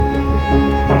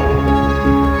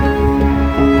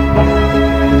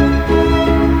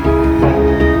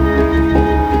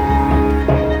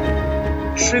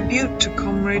Tribute to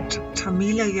Comrade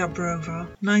Tamila Yabrova,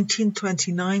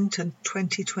 1929 to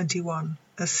 2021,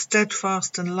 a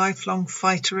steadfast and lifelong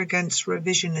fighter against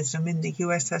revisionism in the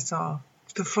USSR.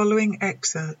 The following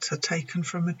excerpts are taken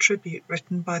from a tribute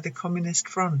written by the Communist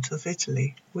Front of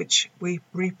Italy, which we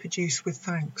reproduce with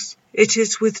thanks. It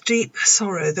is with deep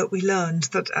sorrow that we learned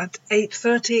that at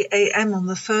 8:30 a.m. on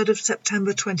the 3rd of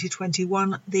September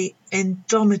 2021, the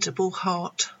indomitable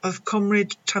heart of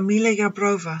Comrade Tamila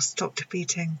Yabrova stopped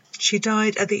beating. She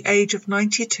died at the age of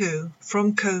 92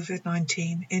 from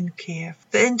COVID-19 in Kiev.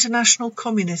 The international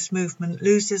communist movement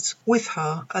loses with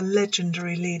her a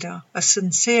legendary leader, a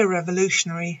sincere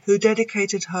revolutionary who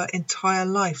dedicated her entire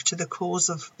life to the cause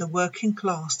of the working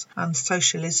class and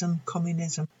socialism,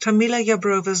 communism. Tamila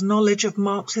Yabrova's knowledge of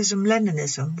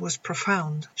Marxism-Leninism was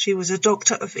profound. She was a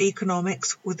doctor of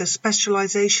economics with a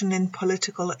specialization in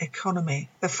political economy,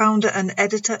 the founder and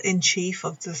editor-in-chief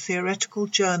of the theoretical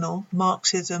journal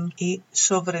Marxism y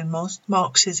Sovereignost,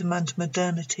 Marxism and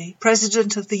Modernity,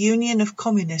 president of the Union of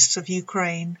Communists of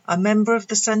Ukraine, a member of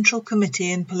the Central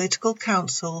Committee and Political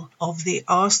Council of the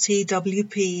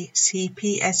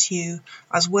RCWP-CPSU,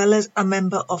 as well as a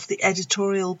member of the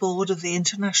editorial board of the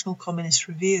International Communist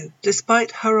Review.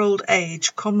 Despite her old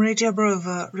age, Comrade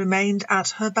Yabrova remained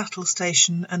at her battle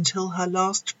station until her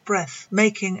last breath,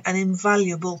 making an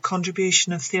invaluable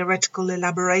contribution of theoretical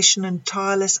elaboration and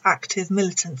tireless active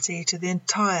militancy to the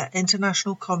entire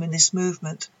international communist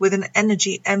movement, with an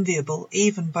energy enviable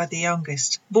even by the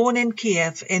youngest. Born in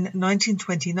Kiev in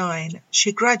 1929,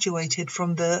 she graduated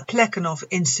from the Plekhanov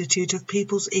Institute of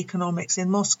People's Economics in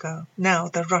Moscow, now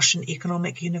the Russian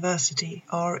Economic University,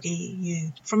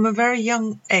 REU. From a very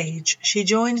young age, she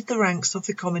joined the ranks of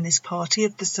the Communist Party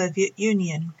of the Soviet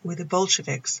Union with the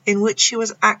Bolsheviks, in which she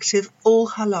was active all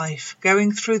her life,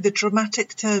 going through the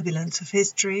dramatic turbulence of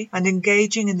history and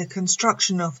engaging in the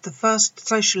construction of the first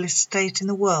socialist state in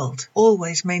the world,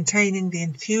 always maintaining the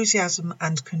enthusiasm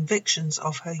and convictions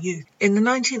of her youth. In the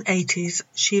 1980s,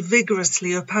 she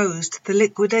vigorously opposed the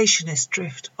liquidationist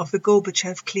drift of the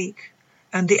Gorbachev clique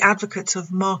and the advocates of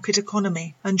market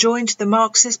economy, and joined the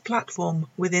Marxist platform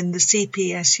within the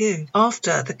CPSU.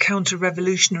 After the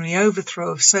counter-revolutionary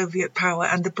overthrow of Soviet power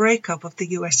and the breakup of the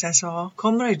USSR,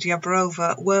 Comrade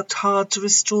Yabrova worked hard to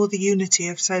restore the unity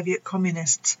of Soviet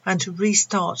communists and to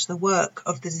restart the work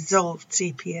of the dissolved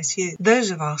CPSU.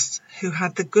 Those of us who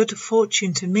had the good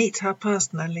fortune to meet her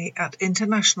personally at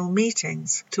international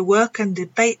meetings, to work and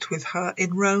debate with her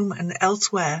in Rome and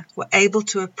elsewhere, were able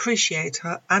to appreciate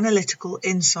her analytical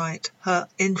insight, her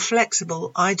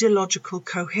inflexible ideological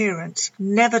coherence,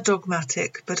 never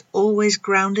dogmatic but always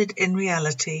grounded in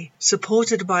reality,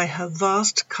 supported by her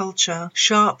vast culture,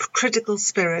 sharp critical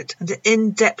spirit, and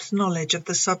in-depth knowledge of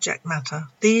the subject matter.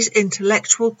 These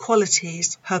intellectual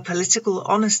qualities, her political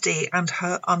honesty, and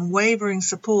her unwavering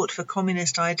support for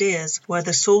communist ideas were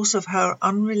the source of her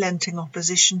unrelenting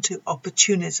opposition to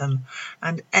opportunism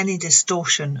and any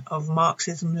distortion of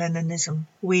Marxism-Leninism.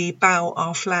 We bow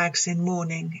our flags in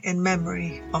mourning in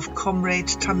memory of Comrade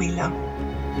Tamila.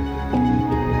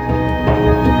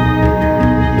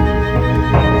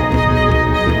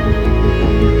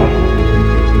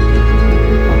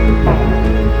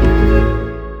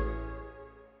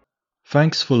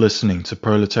 Thanks for listening to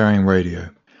Proletarian Radio.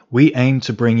 We aim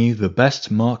to bring you the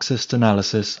best Marxist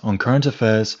analysis on current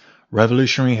affairs,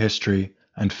 revolutionary history,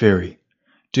 and theory.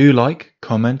 Do like,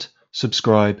 comment,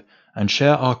 subscribe, and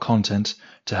share our content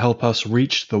to help us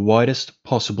reach the widest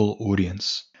possible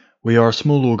audience. We are a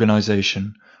small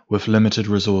organization with limited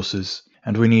resources,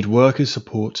 and we need worker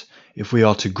support if we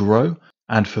are to grow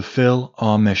and fulfill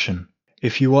our mission.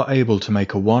 If you are able to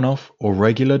make a one-off or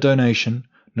regular donation,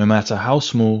 no matter how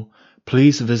small,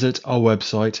 please visit our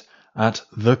website at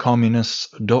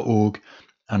thecommunists.org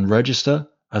and register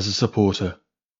as a supporter.